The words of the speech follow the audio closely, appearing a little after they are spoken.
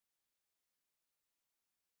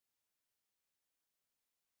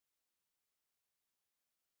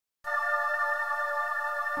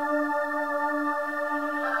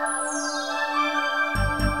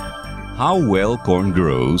How well corn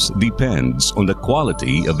grows depends on the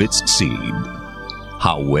quality of its seed.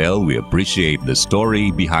 How well we appreciate the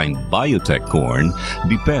story behind biotech corn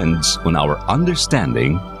depends on our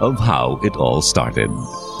understanding of how it all started.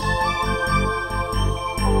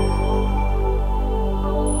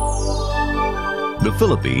 The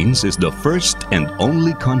Philippines is the first and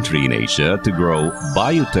only country in Asia to grow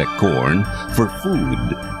biotech corn for food,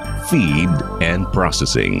 feed, and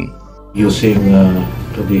processing. Using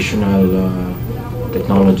traditional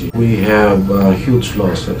technology, we have huge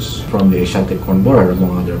losses from the Asiatic corn borer,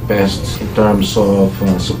 among other pests. In terms of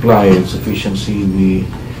supply and sufficiency, we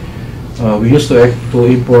used to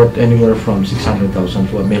import anywhere from 600,000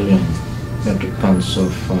 to 1 million metric tons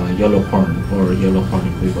of yellow corn or yellow corn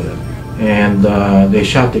equivalent. And the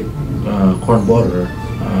Asiatic corn borer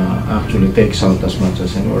actually takes out as much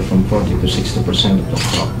as anywhere from 40 to 60% of the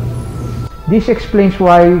crop. This explains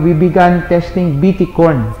why we began testing Bt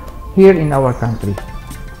corn here in our country.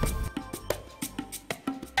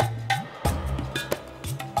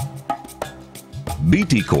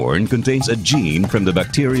 Bt corn contains a gene from the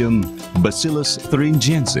bacterium Bacillus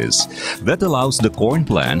thuringiensis that allows the corn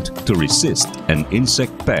plant to resist an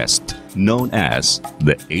insect pest known as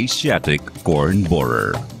the Asiatic corn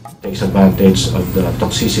borer. It takes advantage of the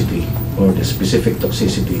toxicity or the specific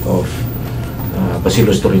toxicity of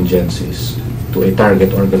Bacillus thuringiensis to a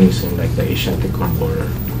target organism like the Asiatic corn borer.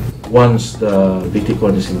 Once the Bt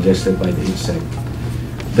corn is ingested by the insect,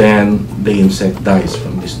 then the insect dies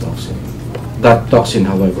from this toxin. That toxin,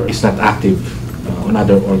 however, is not active on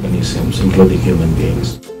other organisms, including human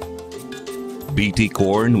beings. Bt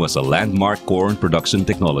corn was a landmark corn production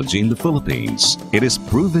technology in the Philippines. It is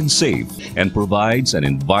proven safe and provides an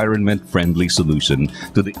environment-friendly solution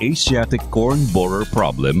to the Asiatic corn borer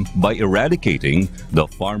problem by eradicating the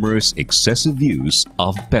farmers' excessive use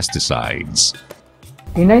of pesticides.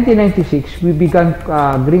 In 1996, we began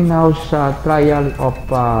greenhouse trial of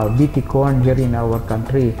Bt corn here in our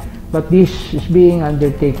country. But this is being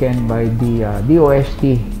undertaken by the DOST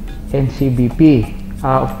and CBP.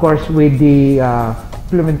 Of course, with the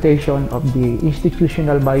implementation of the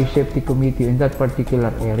Institutional Biosafety Committee in that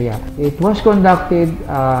particular area. It was conducted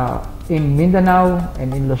in Mindanao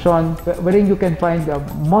and in Luzon, wherein you can find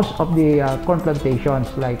most of the corn plantations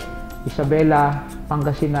like Isabela,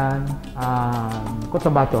 Pangasinan,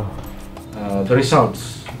 Cotabato. The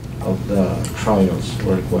results of the trials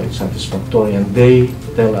were quite satisfactory, and they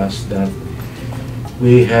tell us that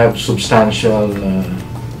we have substantial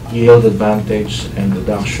yield advantage and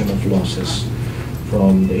reduction of losses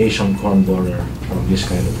from the Asian corn borer from this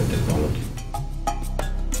kind of a technology.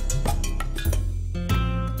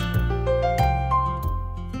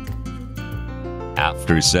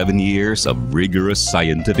 After 7 years of rigorous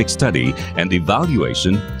scientific study and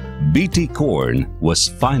evaluation, Bt corn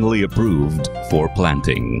was finally approved for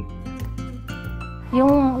planting.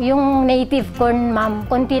 Yung native corn, ma'am,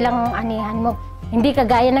 konti lang anihan mo. Hindi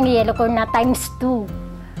kagaya ng yellow corn na ×2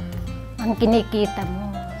 ang kinikita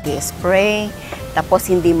mo. I-spray, tapos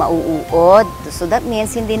hindi mauuod. So that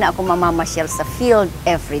means hindi na ako mamamasyal sa field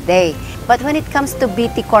every day. But when it comes to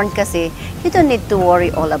Bt corn kasi, you don't need to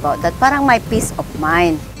worry all about that. Parang my peace of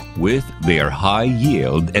mind. With their high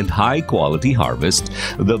yield and high quality harvest,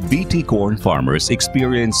 the Bt corn farmers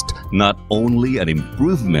experienced not only an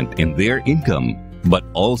improvement in their income, but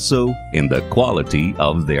also in the quality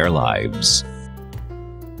of their lives.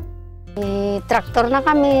 May traktor na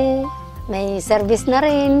kami, may service na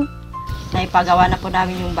rin. Naipagawa na po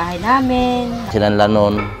namin yung bahay namin. Sinanla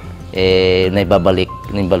noon, naibalik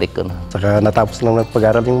ko na. Saka natapos lang ng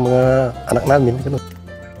pag-aaral yung mga anak namin.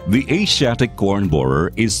 The Asiatic corn borer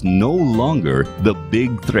is no longer the big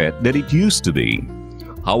threat that it used to be.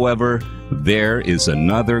 However, there is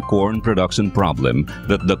another corn production problem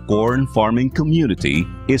that the corn farming community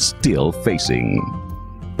is still facing.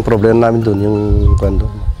 Ang problema namin doon yung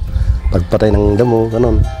pagpatay ng damo,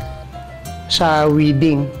 ganun. Sa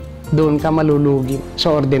weeding, doon ka malulugi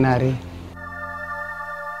sa ordinary.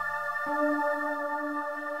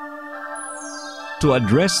 To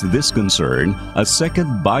address this concern, a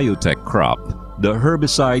second biotech crop, the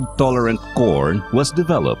herbicide-tolerant corn, was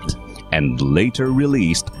developed and later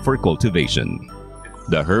released for cultivation.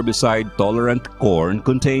 The herbicide-tolerant corn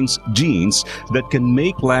contains genes that can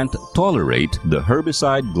make plant tolerate the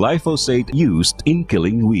herbicide glyphosate used in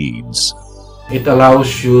killing weeds. It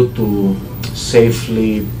allows you to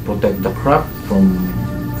safely protect the crop from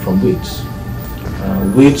weeds.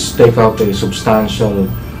 Weeds take out a substantial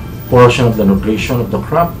portion of the nutrition of the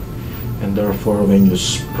crop, and therefore when you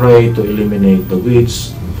spray to eliminate the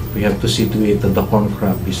weeds, we have to see to it that the corn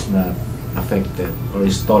crop is not affected or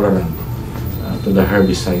is tolerant to the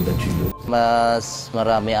herbicide that you use. Mas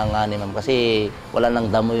marami ang ani, ma'am, kasi wala nang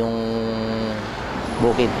damo yung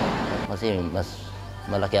bukid. Kasi mas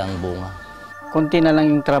malaki ang bunga. Konti na lang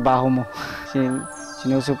yung trabaho mo.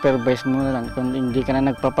 Sinusupervise mo na lang kung hindi ka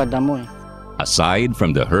na nagpapadamo eh. Aside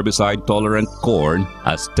from the herbicide-tolerant corn,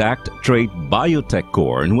 a stacked trait biotech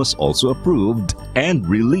corn was also approved and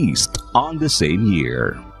released on the same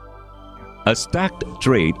year. A stacked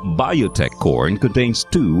trait biotech corn contains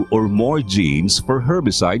 2 or more genes for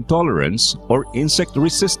herbicide tolerance or insect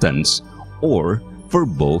resistance, or for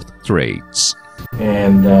both traits.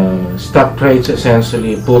 And stacked traits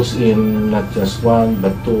essentially puts in not just 1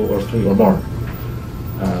 but 2 or 3 or more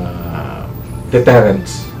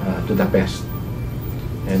deterrents to the pest.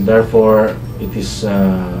 And therefore, it is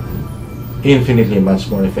infinitely much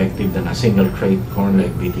more effective than a single trait corn like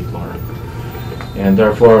BT corn. And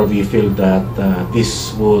therefore, we feel that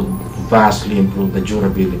this would vastly improve the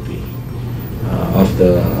durability of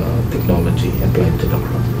the technology applied to the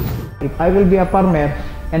crop. If I will be a farmer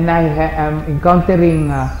and I am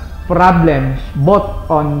encountering problems both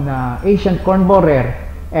on Asian corn borer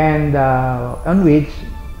and on weeds,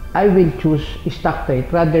 I will choose stack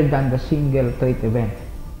trait rather than the single trait event.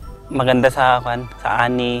 Maganda sa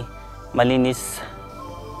ani, malinis,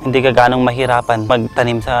 hindi ka ganong mahirapan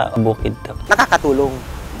magtanim sa bukid. Nakakatulong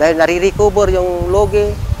dahil nare-recover yung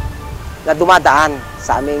loge na dumadaan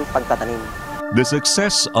sa aming pagtatanim. The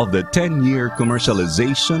success of the 10-year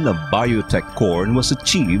commercialization of biotech corn was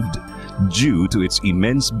achieved due to its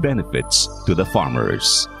immense benefits to the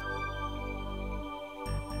farmers.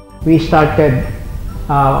 We started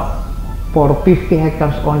for 50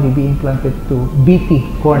 hectares only being planted to BT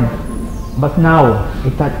corn. But now,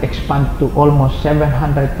 it has expanded to almost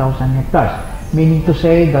 700,000 hectares, meaning to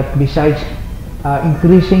say that besides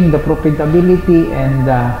increasing the profitability and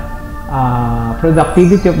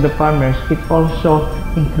productivity of the farmers, it also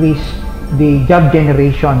increased the job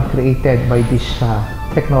generation created by this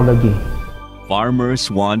technology. Farmers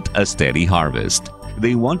want a steady harvest.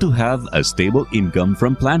 They want to have a stable income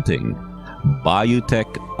from planting. Biotech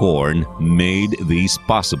corn made these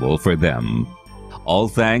possible for them. All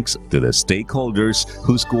thanks to the stakeholders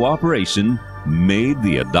whose cooperation made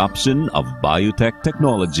the adoption of biotech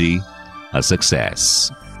technology a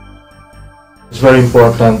success. It's very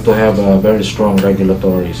important to have a very strong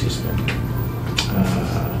regulatory system.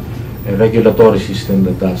 A regulatory system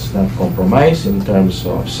that does not compromise in terms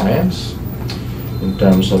of science, in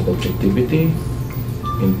terms of objectivity,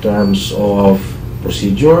 in terms of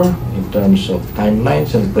procedure, in terms of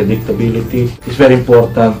timelines and predictability. It's very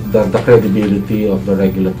important that the credibility of the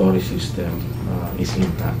regulatory system is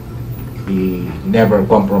intact. We never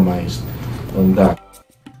compromised on that.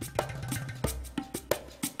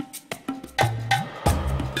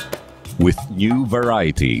 With new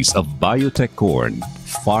varieties of biotech corn,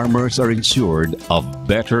 farmers are ensured of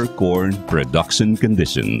better corn production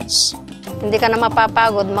conditions. Hindi ka na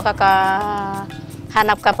mapapagod,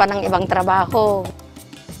 makakahanap ka pa ng ibang trabaho.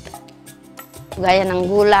 Gaya ng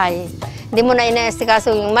gulay. Hindi mo na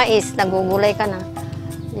inaasikaso yung mais, nagugulay ka na.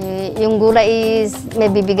 Yung gulay is,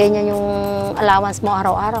 may bibigay niya yung allowance mo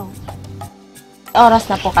araw-araw. Oras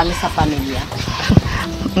na po kami sa pamilya.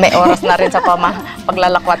 May oras na rin sa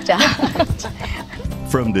paglalakwat siya.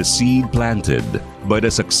 From the seed planted by the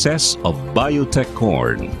success of biotech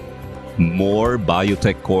corn, more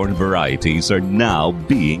biotech corn varieties are now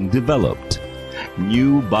being developed.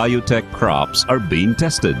 New biotech crops are being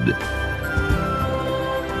tested.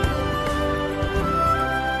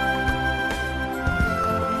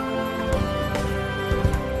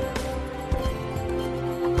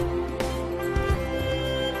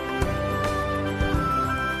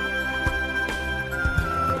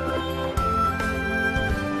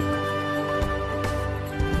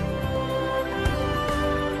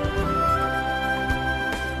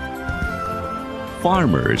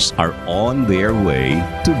 Farmers are on their way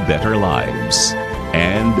to better lives,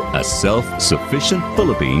 and a self-sufficient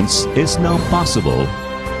Philippines is now possible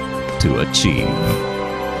to achieve.